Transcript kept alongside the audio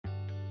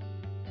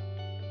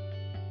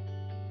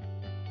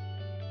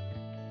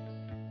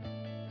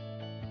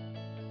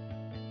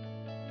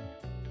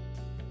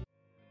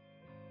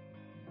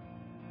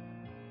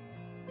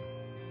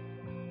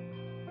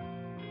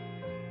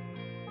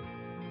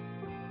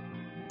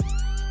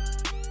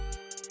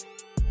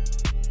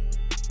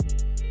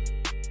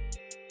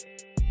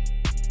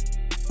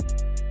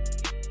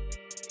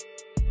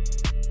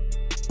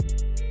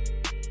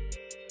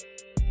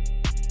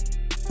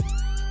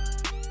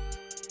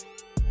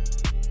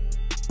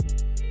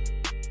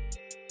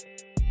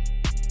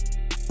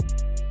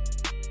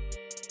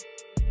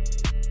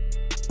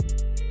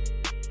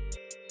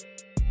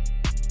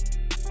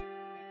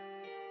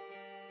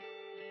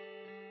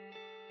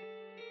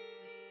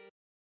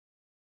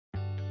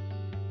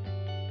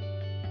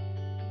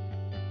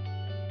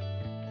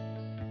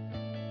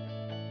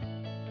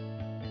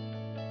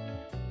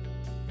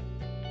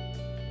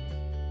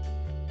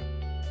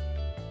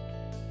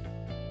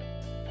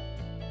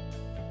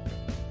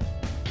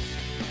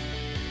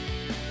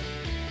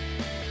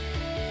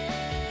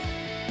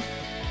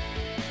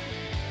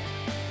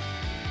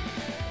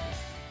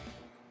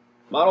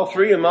Model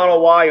 3 and Model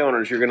Y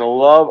owners, you're going to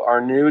love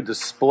our new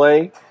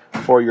display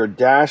for your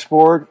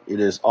dashboard. It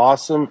is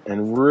awesome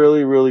and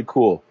really, really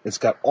cool. It's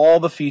got all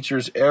the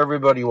features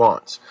everybody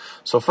wants.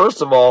 So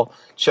first of all,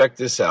 check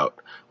this out.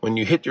 When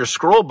you hit your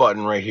scroll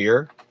button right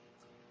here,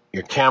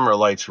 your camera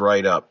lights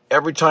right up.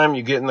 Every time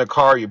you get in the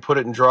car, you put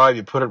it in drive,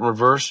 you put it in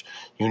reverse,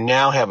 you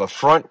now have a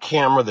front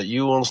camera that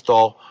you will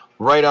install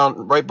right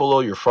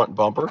below your front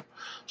bumper.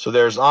 So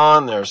there's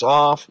on, there's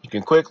off. You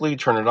can quickly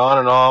turn it on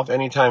and off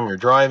anytime you're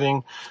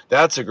driving.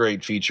 That's a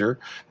great feature.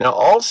 Now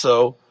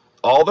also,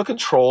 all the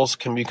controls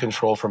can be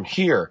controlled from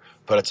here,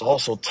 but it's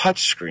also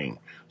touchscreen.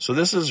 So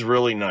this is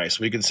really nice.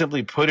 We can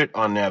simply put it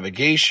on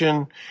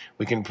navigation.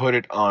 We can put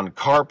it on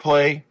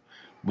CarPlay.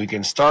 We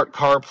can start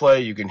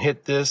CarPlay. You can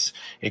hit this.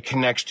 It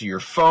connects to your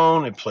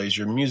phone. It plays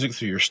your music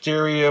through your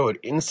stereo. It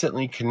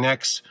instantly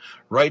connects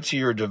right to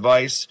your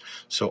device.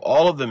 So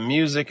all of the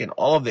music and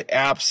all of the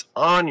apps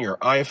on your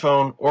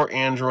iPhone or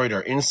Android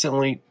are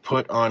instantly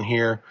put on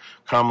here,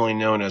 commonly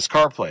known as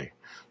CarPlay.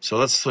 So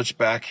let's switch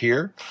back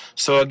here.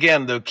 So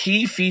again, the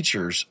key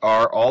features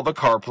are all the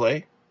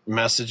CarPlay,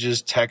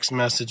 messages, text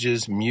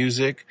messages,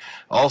 music,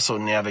 also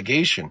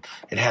navigation.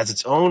 It has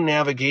its own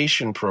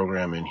navigation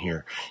program in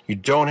here. You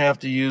don't have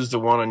to use the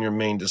one on your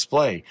main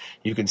display.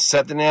 You can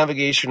set the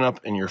navigation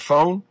up in your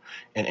phone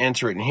and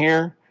enter it in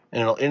here,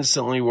 and it'll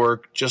instantly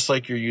work just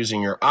like you're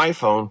using your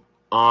iPhone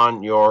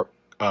on your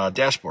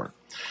dashboard.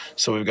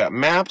 So we've got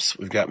maps,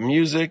 we've got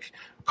music,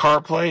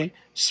 CarPlay.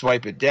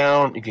 Swipe it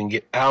down, you can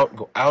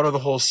go out of the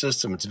whole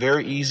system. It's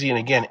very easy, and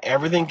again,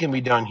 everything can be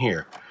done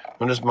here.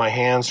 Notice my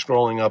hand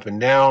scrolling up and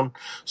down.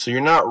 So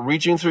you're not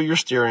reaching through your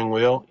steering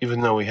wheel,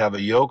 even though we have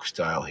a yoke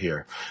style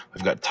here.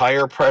 We've got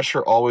tire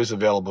pressure always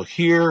available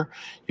here.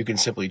 You can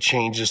simply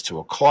change this to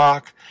a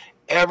clock.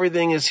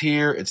 Everything is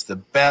here. It's the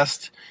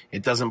best.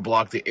 It doesn't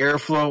block the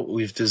airflow.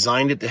 We've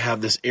designed it to have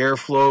this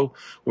airflow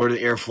where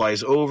the air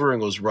flies over and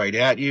goes right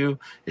at you.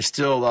 It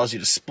still allows you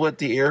to split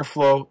the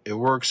airflow. It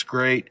works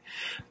great.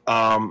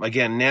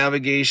 Again,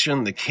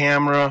 navigation, the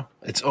camera,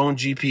 its own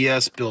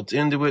GPS built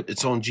into it,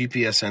 its own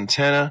GPS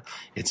antenna.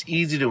 It's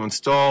easy to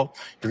install.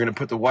 You're going to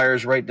put the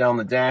wires right down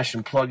the dash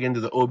and plug into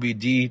the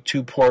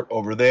OBD2 port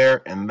over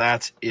there, and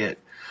that's it.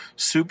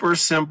 Super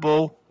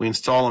simple. We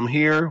install them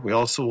here. We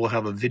also will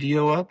have a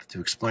video up to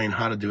explain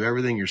how to do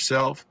everything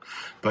yourself.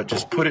 But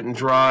just put it in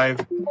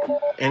drive.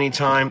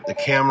 Anytime the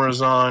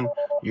camera's on,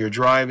 you're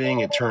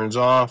driving, it turns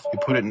off. You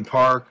put it in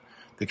park,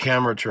 the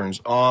camera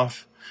turns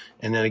off.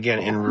 And then again,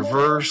 in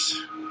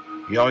reverse,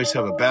 you always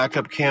have a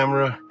backup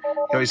camera.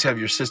 You always have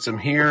your system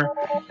here.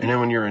 And then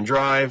when you're in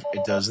drive,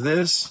 it does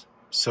this.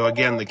 So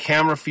again, the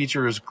camera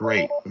feature is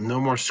great. No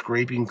more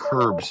scraping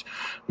curbs.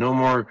 No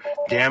more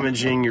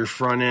damaging your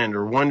front end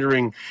or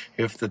wondering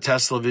if the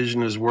Tesla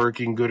Vision is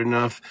working good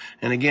enough.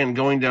 And again,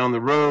 going down the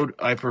road,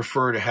 I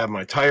prefer to have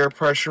my tire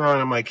pressure on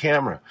and my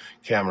camera.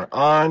 Camera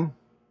on,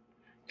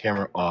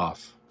 camera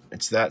off.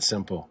 It's that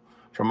simple.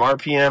 From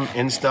RPM,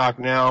 in stock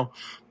now,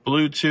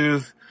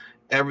 Bluetooth,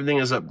 everything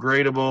is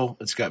upgradable.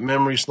 It's got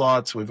memory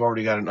slots. We've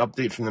already got an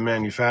update from the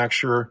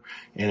manufacturer,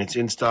 and it's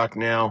in stock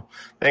now.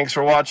 Thanks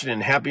for watching,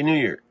 and Happy New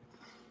Year.